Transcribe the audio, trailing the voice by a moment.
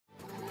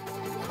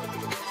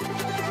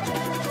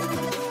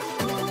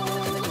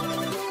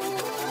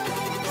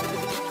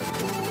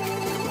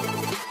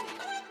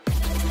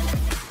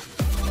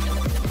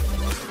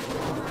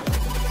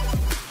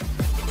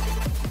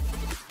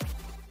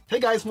Hey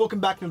guys, welcome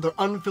back to another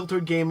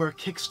Unfiltered Gamer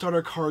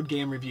Kickstarter card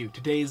game review.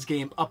 Today's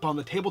game up on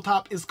the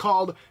tabletop is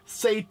called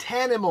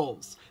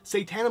Satanimals.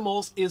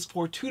 Satanimals is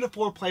for 2 to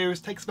 4 players,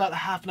 takes about a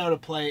half an hour to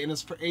play, and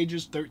is for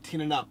ages 13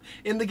 and up.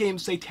 In the game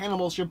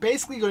Satanimals, you're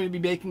basically going to be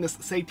making this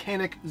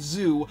satanic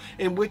zoo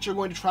in which you're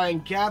going to try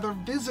and gather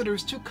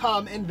visitors to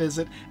come and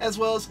visit, as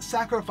well as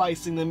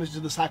sacrificing them into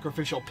the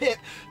sacrificial pit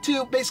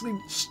to basically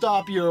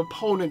stop your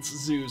opponent's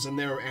zoos and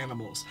their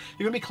animals.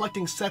 You're going to be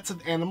collecting sets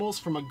of animals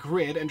from a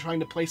grid and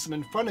trying to place them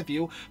in front of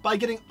you by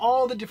getting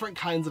all the different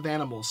kinds of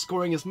animals,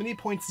 scoring as many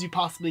points as you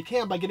possibly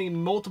can by getting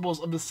multiples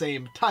of the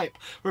same type.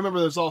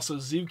 Remember, there's also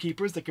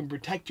zookeepers that can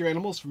protect your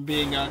animals from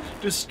being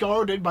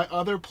discarded by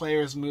other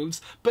players' moves,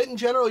 but in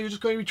general you're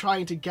just going to be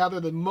trying to gather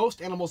the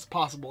most animals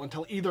possible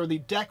until either the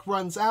deck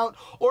runs out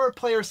or a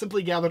player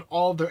simply gathered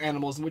all of their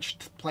animals, in which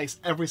place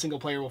every single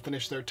player will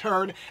finish their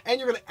turn, and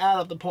you're going to add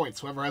up the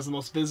points. Whoever has the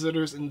most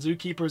visitors and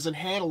zookeepers in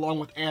hand along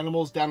with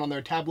animals down on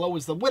their tableau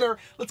is the winner.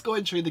 Let's go ahead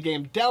and show you the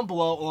game down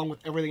below along with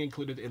everything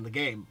included in the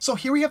game. So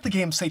here we have the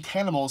game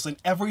Satanimals and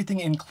everything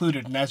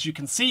included, and as you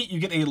can see,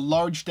 you get a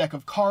large deck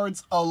of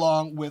cards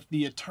along with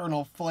the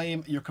Eternal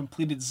Flame, your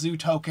completed zoo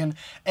token,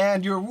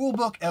 and your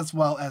rulebook, as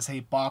well as a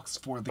box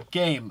for the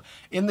game.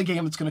 In the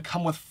game, it's going to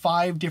come with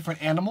 5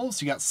 different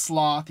animals. You got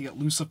Sloth, you got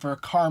Lucifer,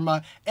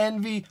 Karma,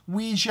 Envy,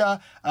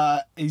 Ouija,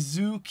 a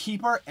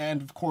zookeeper,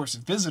 and of course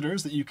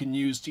visitors that you can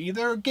use to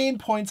either gain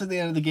points at the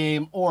end of the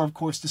game or of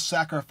course to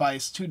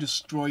sacrifice to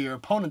destroy your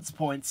opponent's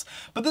points.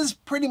 But this is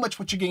pretty much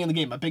what you're getting in the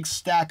game, a big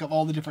stack of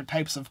all the different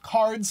types of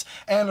cards,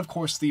 and of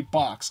course the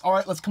box.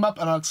 Alright, let's come up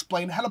and I'll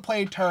explain how to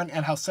play a turn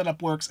and how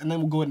setup works, and then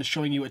we'll go into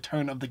showing you a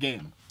turn of the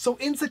game. So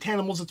in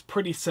Satanimals, it's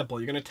pretty simple.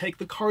 You're going to take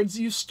the cards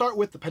you start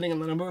with, depending on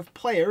the number of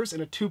players.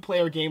 In a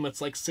 2-player game, it's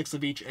like 6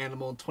 of each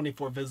animal, and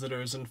 24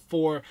 visitors, and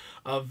 4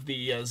 of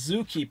the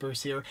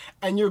zookeepers here.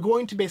 And you're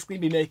going to basically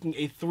be making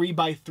a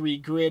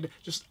 3x3 grid,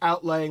 just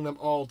outlaying them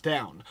all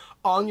down.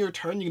 On your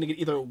turn, you're going to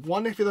get either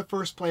 1 if you're the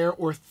first player,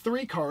 or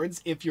 3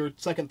 cards if you're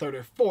second, third,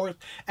 or fourth.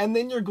 And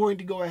then you're going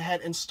to go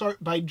ahead and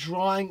start by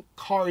drawing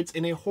cards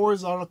in a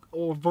horizontal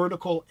or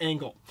vertical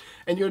angle.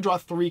 And you're going to draw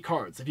 3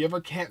 cards. If you ever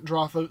can't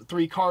draw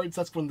 3 cards,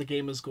 that's when the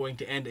game is going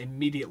to end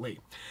immediately.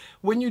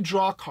 When you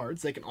draw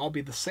cards, they can all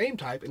be the same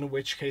type, in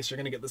which case you're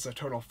going to get this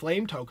Eternal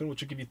Flame token,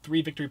 which will give you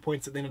 3 victory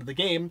points at the end of the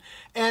game.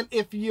 And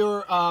if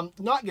you're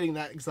not getting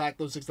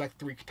those exact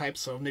 3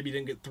 types, so maybe you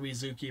didn't get 3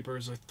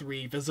 zookeepers or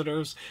 3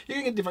 visitors, you're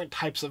going to get different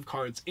types of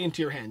cards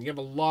into your hand. You have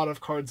a lot of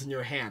cards in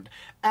your hand.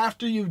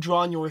 After you've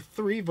drawn your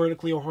 3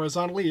 vertically or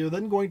horizontally, you're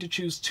then going to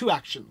choose 2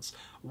 actions.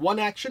 One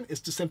action is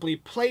to simply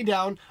play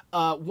down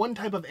 1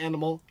 type of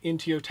animal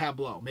into your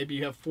tableau. Maybe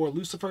you have 4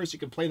 Lucifers, you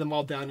can play them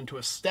all down into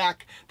a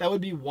stack. That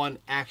would be 1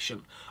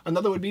 action.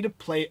 Another would be to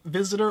play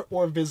visitor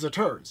or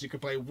visitors. You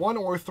could play 1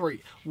 or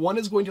 3. 1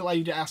 is going to allow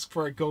you to ask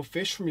for a go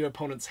fish from your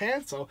opponent's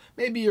hand, so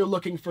maybe you're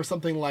looking for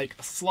something like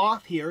a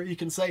sloth here. You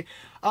can say,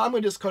 I'm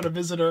going to discard a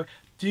visitor.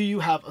 Do you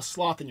have a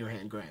sloth in your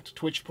hand, Grant?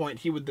 To which point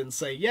he would then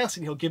say yes,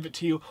 and he'll give it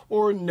to you,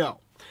 or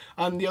no.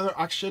 The other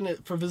action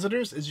for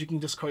visitors is you can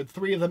discard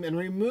 3 of them and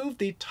remove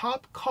the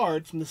top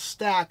card from the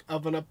stack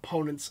of an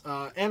opponent's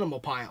animal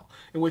pile,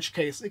 in which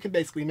case it can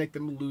basically make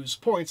them lose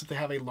points if they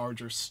have a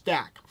larger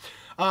stack.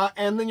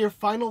 And then your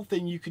final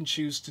thing you can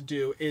choose to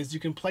do is you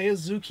can play a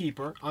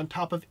zookeeper on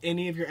top of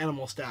any of your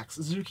animal stacks.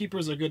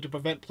 Zookeepers are good to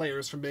prevent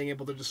players from being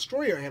able to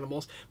destroy your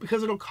animals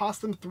because it'll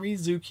cost them 3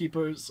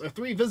 zookeepers or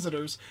 3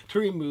 visitors to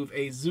remove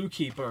a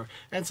zookeeper,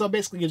 and so it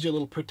basically gives you a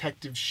little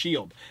protective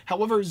shield.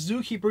 However,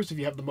 zookeepers, if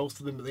you have the most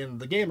of them at the end of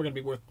the game, are going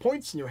to be worth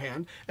points in your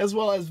hand, as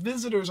well as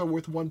visitors are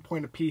worth 1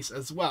 point apiece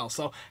as well.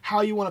 So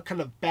how you want to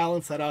kind of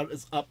balance that out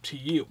is up to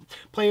you.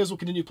 Players will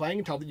continue playing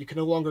until that you can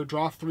no longer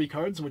draw 3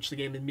 cards, in which the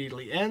game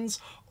immediately ends.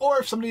 Or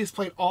if somebody has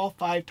played all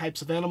 5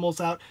 types of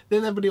animals out,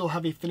 then everybody will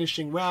have a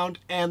finishing round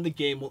and the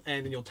game will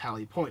end and you'll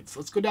tally points.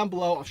 Let's go down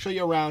below, I'll show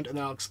you around, and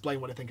then I'll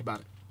explain what I think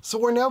about it. So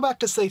we're now back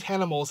to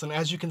Satanimals, and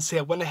as you can see,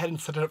 I went ahead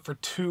and set it up for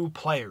 2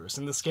 players.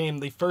 In this game,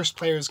 the first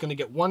player is going to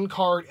get 1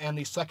 card, and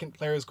the second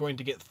player is going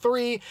to get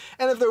 3,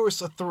 and if there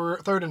was a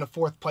third and a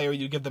 4th player,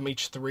 you give them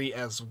each 3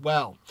 as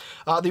well.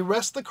 The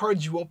rest of the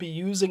cards you won't be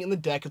using in the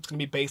deck. It's going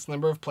to be based on the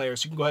number of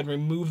players. You can go ahead and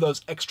remove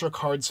those extra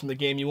cards from the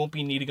game. You won't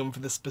be needing them for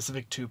this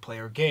specific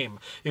 2-player game.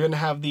 You're going to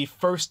have the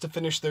first to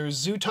finish their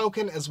zoo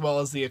token, as well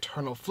as the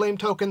Eternal Flame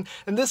token,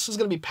 and this is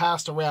going to be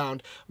passed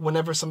around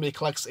whenever somebody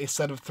collects a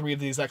set of 3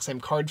 of the exact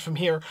same cards from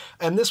here.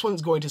 And this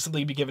one's going to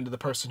simply be given to the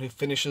person who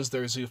finishes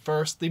their zoo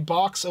first. The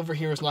box over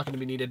here is not going to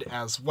be needed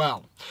as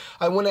well.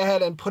 I went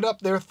ahead and put up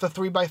there the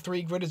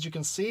 3x3 grid, as you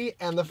can see,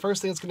 and the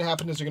first thing that's going to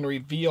happen is you're going to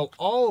reveal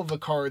all of the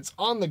cards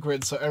on the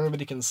grid so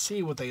everybody can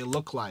see what they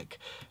look like.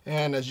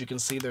 And as you can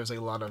see, there's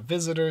a lot of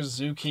visitors,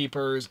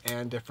 zookeepers,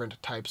 and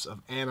different types of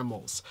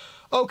animals.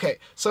 Okay,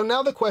 so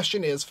now the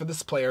question is, for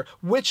this player,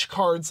 which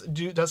cards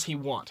does he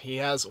want? He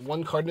has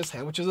 1 card in his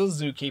hand, which is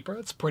a zookeeper.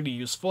 It's pretty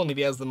useful, and if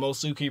he has the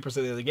most zookeepers at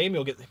the end of the game,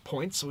 he'll get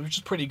points, which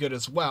is pretty good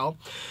as well.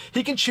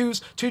 He can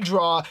choose to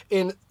draw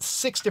in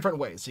 6 different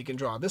ways. He can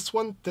draw this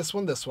one, this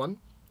one, this one,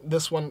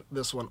 this one,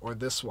 or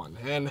this one.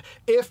 And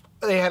if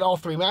they had all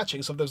three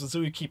matching, so if there's a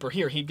zookeeper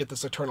here, he'd get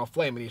this eternal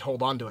flame and he'd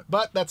hold on to it.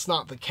 But that's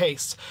not the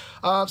case.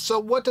 So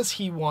what does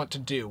he want to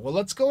do? Well,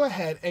 let's go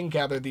ahead and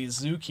gather these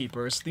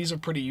zookeepers. These are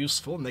pretty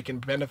useful and they can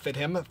benefit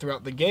him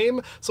throughout the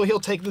game. So he'll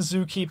take the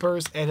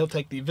zookeepers and he'll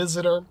take the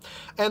visitor.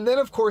 And then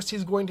of course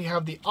he's going to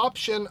have the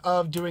option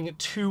of doing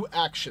 2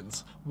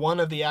 actions.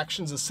 One of the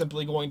actions is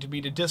simply going to be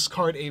to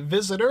discard a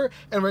visitor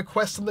and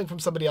request something from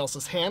somebody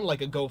else's hand, like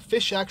a go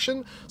fish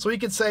action. So he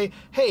could say,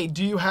 hey,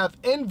 do you have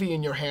envy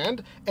in your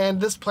hand? And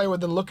this player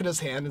would then look at his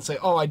hand and say,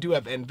 oh, I do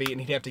have envy,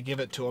 and he'd have to give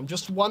it to him.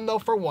 Just 1 though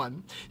for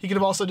 1. He could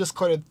have also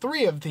discarded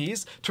 3 of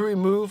these to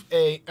remove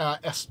an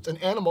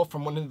animal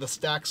from one of the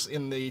stacks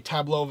in the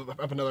tableau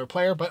of another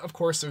player, but of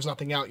course there's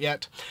nothing out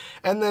yet.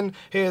 And then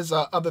his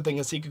other thing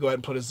is he could go ahead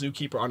and put a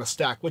zookeeper on a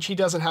stack, which he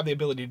doesn't have the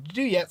ability to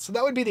do yet, so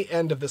that would be the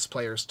end of this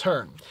player's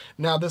turn.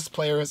 Now this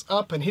player is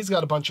up and he's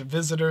got a bunch of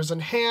visitors in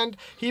hand.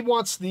 He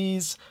wants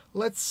these.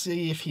 Let's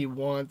see if he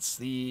wants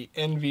the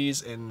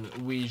envies and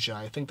Ouija.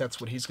 I think that's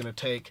what he's going to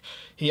take.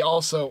 He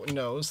also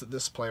knows that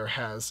this player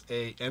has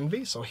a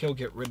envy, so he'll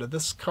get rid of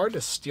this card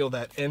to steal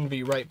that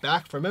envy right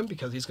back from him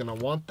because he's going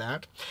to want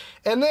that.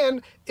 And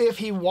then if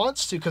he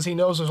wants to, because he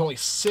knows there's only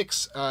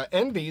 6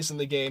 envies in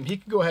the game, he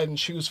can go ahead and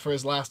choose for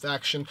his last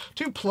action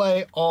to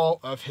play all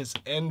of his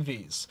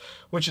envies,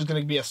 which is going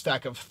to be a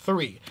stack of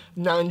 3.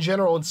 Now in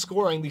general in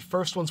scoring, the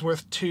first one's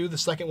worth 2, the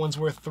second one's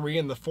worth 3,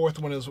 and the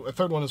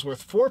third one is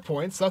worth 4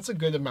 points. That's a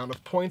good amount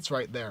of points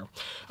right there.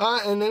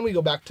 And then we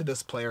go back to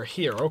this player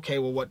here. Okay,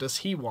 well, what does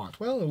he want?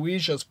 Well,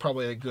 Ouija's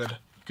probably a good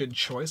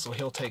choice, so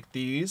he'll take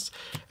these,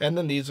 and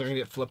then these are going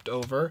to get flipped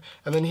over,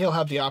 and then he'll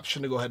have the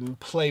option to go ahead and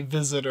play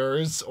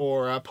visitors,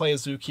 or play a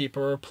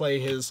zookeeper, play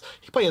his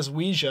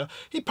Ouija.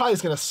 He probably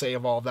is going to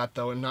save all of that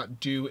though and not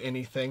do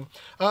anything.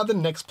 The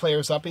next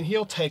player's up, and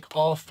he'll take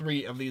all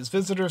 3 of these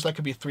visitors. That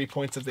could be 3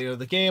 points at the end of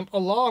the game,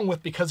 along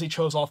with, because he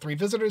chose all 3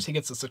 visitors, he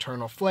gets this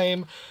eternal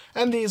flame,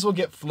 and these will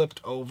get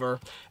flipped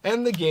over,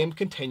 and the game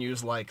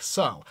continues like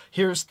so.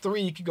 Here's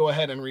 3. You could go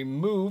ahead and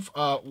remove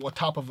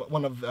top of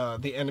one of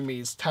the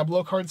enemy's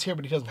tableau cards here,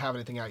 but he doesn't have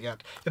anything out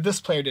yet. If this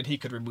player did, he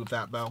could remove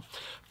that though.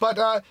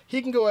 But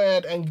he can go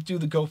ahead and do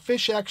the go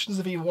fish actions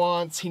if he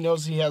wants. He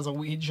knows he has a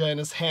Ouija in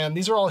his hand.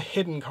 These are all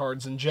hidden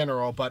cards in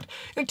general, but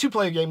in a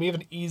 2-player game, you have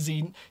an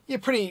easy, you're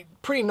pretty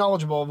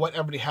knowledgeable of what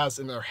everybody has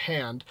in their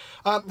hand.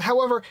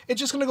 However, it's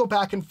just going to go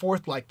back and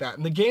forth like that,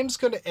 and the game's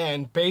going to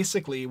end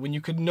basically when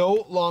you could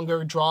no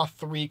longer draw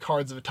 3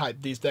 cards of a type.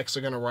 These decks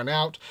are going to run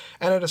out,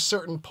 and at a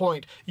certain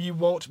point, you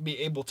won't be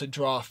able to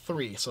draw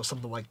 3, so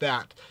something like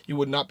that. You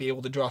would not be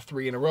able to draw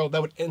 3 in a row.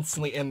 That would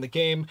instantly end the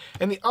game.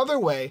 And the other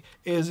way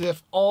is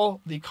if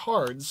all the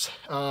cards,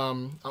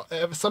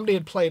 if somebody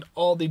had played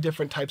all the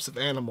different types of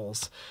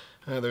animals.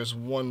 There's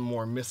one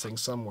more missing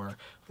somewhere.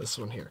 This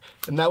one here.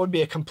 And that would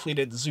be a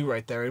completed zoo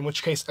right there, in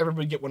which case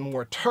everybody get 1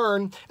 more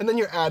turn, and then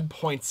you add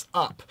points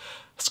up.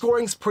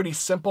 Scoring's pretty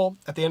simple.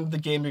 At the end of the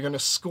game, you're going to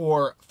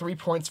score 3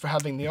 points for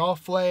having the all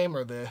flame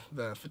or the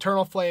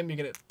eternal flame. You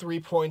get 3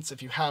 points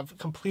if you have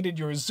completed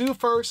your zoo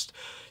first.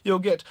 You'll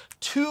get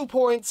 2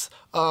 points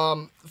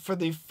for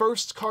the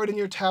first card in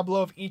your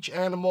tableau of each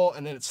animal,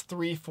 and then it's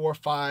 3, 4,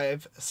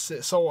 5,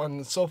 so on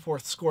and so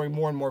forth, scoring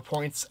more and more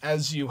points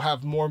as you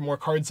have more and more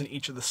cards in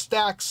each of the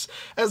stacks,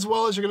 as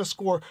well as you're going to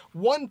score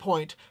 1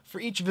 point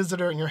for each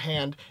visitor in your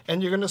hand,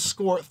 and you're going to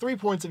score 3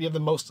 points if you have the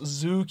most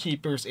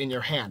zookeepers in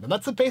your hand. And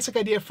that's the basic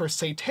idea for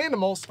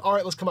Satanimals. All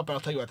right, let's come up and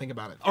I'll tell you what I think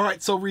about it. All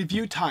right, so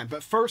review time.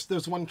 But first,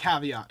 there's one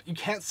caveat. You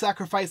can't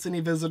sacrifice any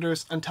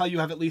visitors until you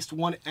have at least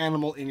 1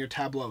 animal in your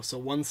tableau. So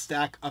 1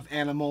 stack of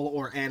animal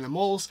or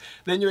animals.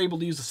 Then you're able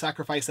to use the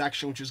sacrifice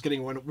action, which is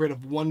getting rid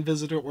of 1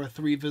 visitor or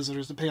 3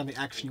 visitors, depending on the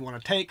action you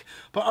want to take.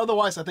 But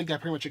otherwise, I think I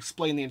pretty much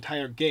explained the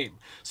entire game.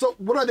 So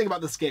what do I think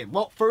about this game?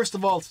 Well, first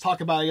of all, let's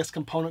talk about, I guess,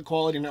 component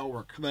quality and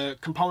network. The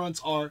components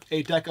are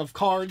a deck of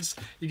cards.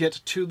 You get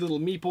 2 little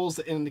meeples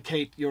that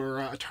indicate your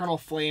eternal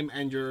flame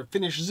and your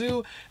finished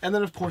zoo, and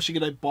then of course you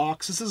get a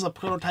box. This is a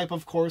prototype,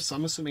 of course, so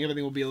I'm assuming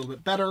everything will be a little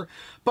bit better,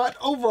 but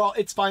overall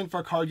it's fine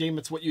for a card game.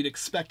 It's what you'd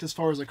expect as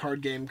far as a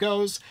card game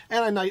goes,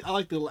 and I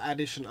like the little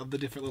addition of the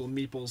different little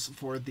meeples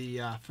for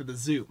the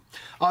zoo.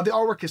 The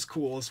artwork is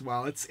cool as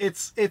well.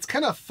 It's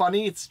kind of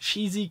funny. It's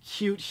cheesy,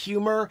 cute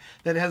humor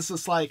that has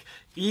this like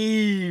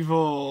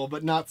evil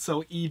but not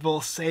so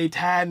evil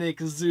satanic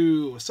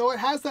zoo, so it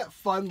has that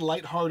fun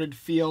lighthearted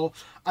feel.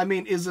 I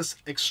mean, is this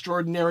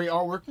extraordinary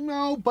artwork?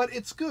 No, but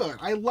it's good.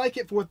 I like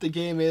it for what the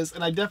game is,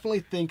 and I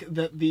definitely think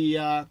that the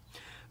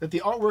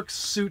artwork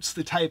suits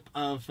the type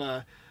of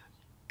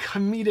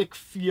comedic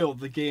feel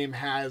the game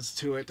has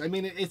to it. I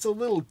mean, it's a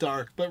little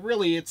dark, but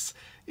really it's,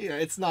 you know,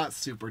 it's not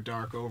super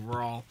dark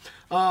overall.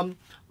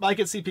 I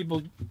can see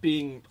people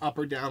being up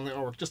or down,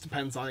 or it just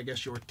depends on, I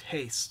guess, your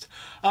taste.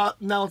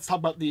 Now let's talk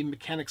about the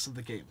mechanics of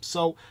the game.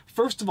 So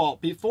first of all,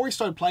 before we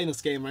started playing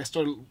this game, I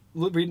started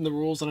reading the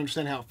rules and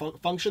understanding how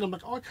it functioned. I'm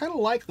like, oh, I kind of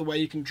like the way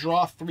you can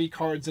draw 3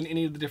 cards in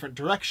any of the different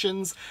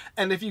directions,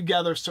 and if you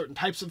gather certain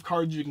types of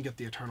cards, you can get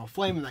the Eternal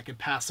Flame, and that can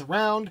pass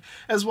around,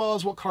 as well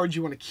as what cards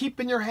you want to keep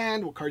in your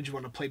hand, what cards you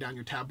want to play down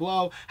your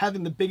tableau.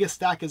 Having the biggest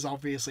stack is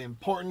obviously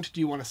important. Do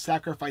you want to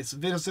sacrifice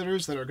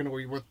visitors that are going to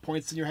be worth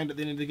points in your hand at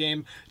the end of the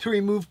game to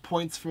remove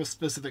points from a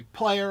specific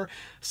player?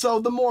 So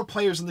the more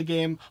players in the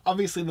game,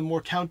 obviously the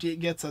more county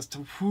it gets as to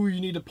who you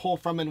need to pull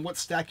from and what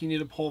stack you need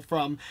to pull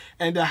from,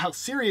 and how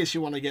serious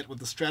you want to get with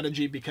the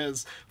strategy,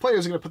 because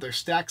players are going to put their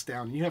stacks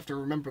down, and you have to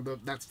remember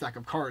that stack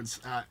of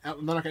cards. They're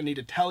not going to need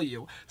to tell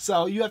you,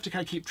 so you have to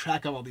kind of keep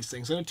track of all these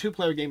things. In a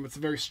 2-player game, it's a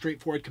very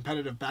straightforward,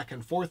 competitive back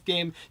and forth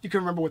game. You can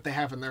remember what they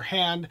have in their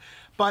hand,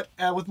 but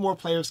with more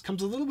players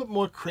comes a little bit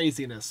more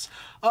craziness.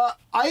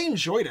 I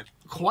enjoyed it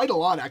quite a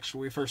lot, actually,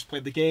 when we first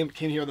played the game.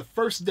 Came here the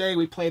first day,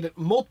 we played it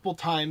multiple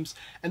times,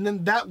 and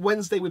then that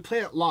Wednesday we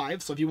played it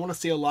live. So if you want to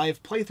see a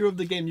live playthrough of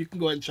the game, you can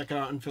go ahead and check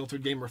out our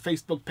Unfiltered Gamer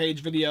Facebook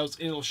page videos,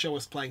 and it'll show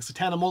us playing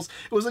Satanimals.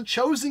 It was a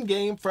chosen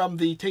game from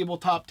the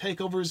Tabletop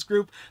Takeovers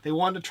group. They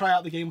wanted to try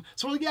out the game,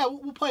 so we're like, yeah,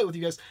 we'll play it with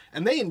you guys,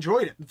 and they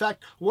enjoyed it. In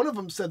fact, one of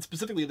them said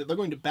specifically that they're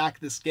going to back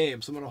this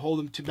game, so I'm going to hold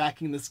them to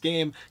backing this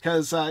game,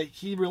 because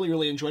he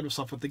really enjoyed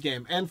himself with the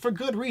game, and for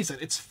good reason.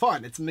 It's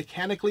fun. It's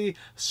mechanically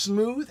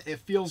smooth. It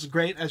feels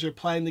great as you're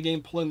playing the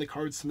game, pulling the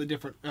cards from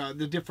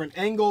the different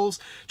angles,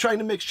 trying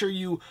to make sure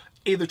you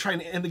either trying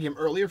to end the game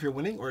earlier if you're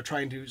winning, or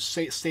trying to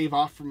stave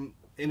off from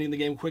ending the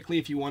game quickly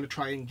if you want to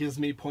try and get as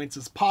many points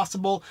as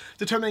possible,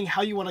 determining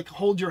how you want to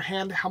hold your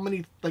hand, how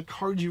many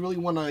cards you really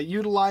want to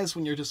utilize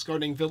when you're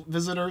discarding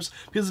visitors,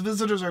 because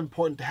visitors are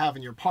important to have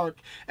in your park,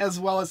 as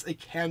well as it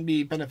can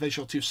be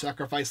beneficial to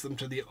sacrifice them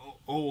to the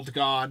old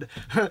god,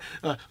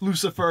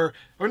 Lucifer,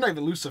 or not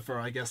even Lucifer,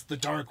 I guess, the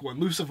Dark One.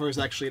 Lucifer is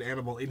actually an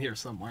animal in here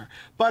somewhere.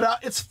 But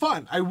it's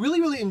fun. I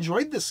really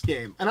enjoyed this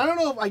game, and I don't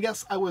know if, I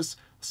guess I was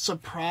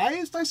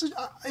surprised,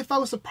 if I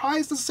was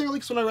surprised necessarily,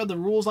 because when I read the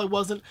rules I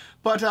wasn't,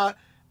 but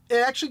it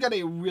actually got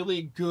a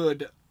really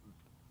good...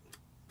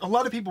 A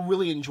lot of people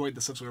really enjoyed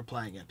this as we were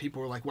playing it.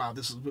 People were like, wow,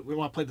 we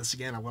want to play this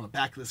again, I want to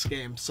back this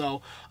game.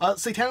 So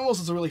Satanimals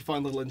is a really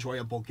fun, little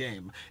enjoyable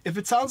game. If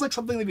it sounds like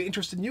something that'd be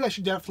interested in you, I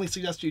should definitely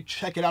suggest you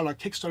check it out on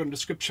Kickstarter in the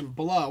description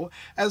below.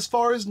 As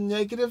far as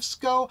negatives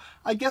go,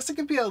 I guess it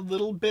could be a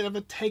little bit of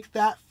a take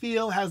that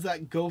feel, has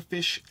that go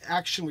fish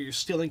action where you're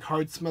stealing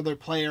cards from other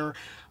player.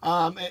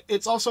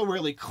 It's also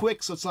really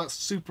quick, so it's not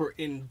super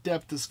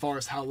in-depth as far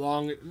as how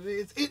long.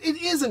 It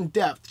is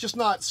in-depth, just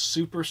not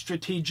super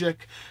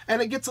strategic,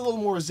 and it gets a little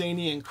more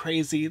zany and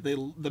crazy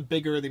the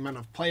bigger the amount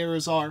of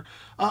players are.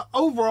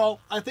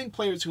 Overall, I think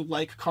players who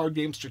like card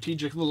games,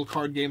 strategic little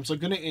card games, are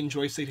going to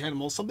enjoy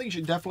Satanimals. Something you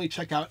should definitely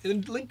check out.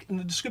 In the link in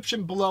the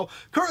description below.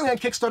 Currently on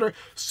Kickstarter,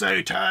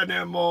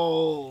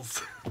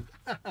 Satanimals!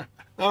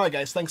 Alright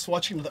guys, thanks for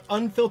watching the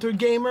Unfiltered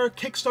Gamer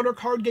Kickstarter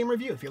card game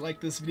review. If you like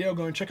this video,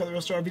 go and check out the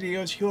rest of our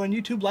videos here on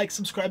YouTube. Like,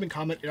 subscribe, and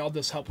comment. It all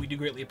does help. We do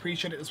greatly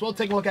appreciate it. As well,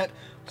 take a look at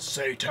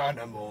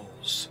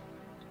Satanimals.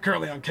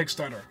 Currently on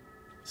Kickstarter.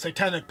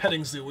 Satanic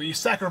petting zoo where you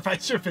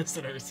sacrifice your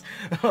visitors.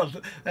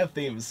 That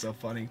theme is so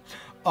funny.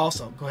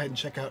 Also, go ahead and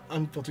check out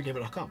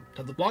unfilteredgamer.com.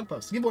 Tons of blog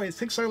posts, giveaways,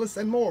 Kickstarter lists,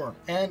 and more.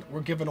 And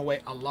we're giving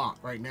away a lot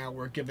right now.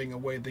 We're giving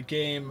away the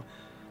game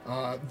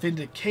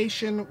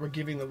Vindication. We're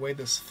giving away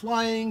this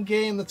flying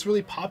game that's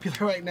really popular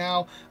right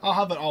now. I'll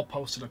have it all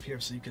posted up here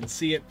so you can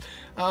see it,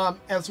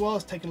 as well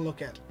as taking a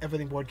look at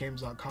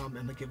everythingboardgames.com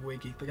and the Giveaway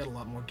Geek. They got a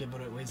lot more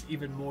giveaways,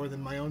 even more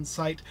than my own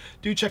site.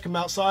 Do check them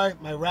out. Sorry,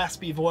 my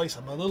raspy voice,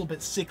 I'm a little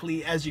bit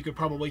sickly, as you could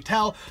probably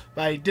tell,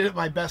 but I did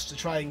my best to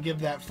try and give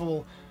that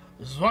full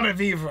joie de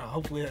vivre.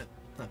 Hopefully that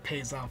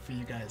pays off for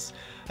you guys.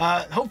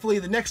 Hopefully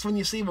the next one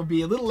you see will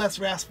be a little less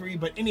raspy,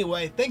 but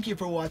anyway, thank you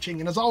for watching,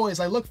 and as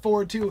always, I look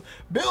forward to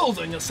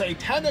building a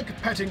satanic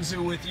petting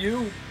zoo with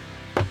you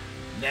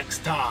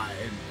next time.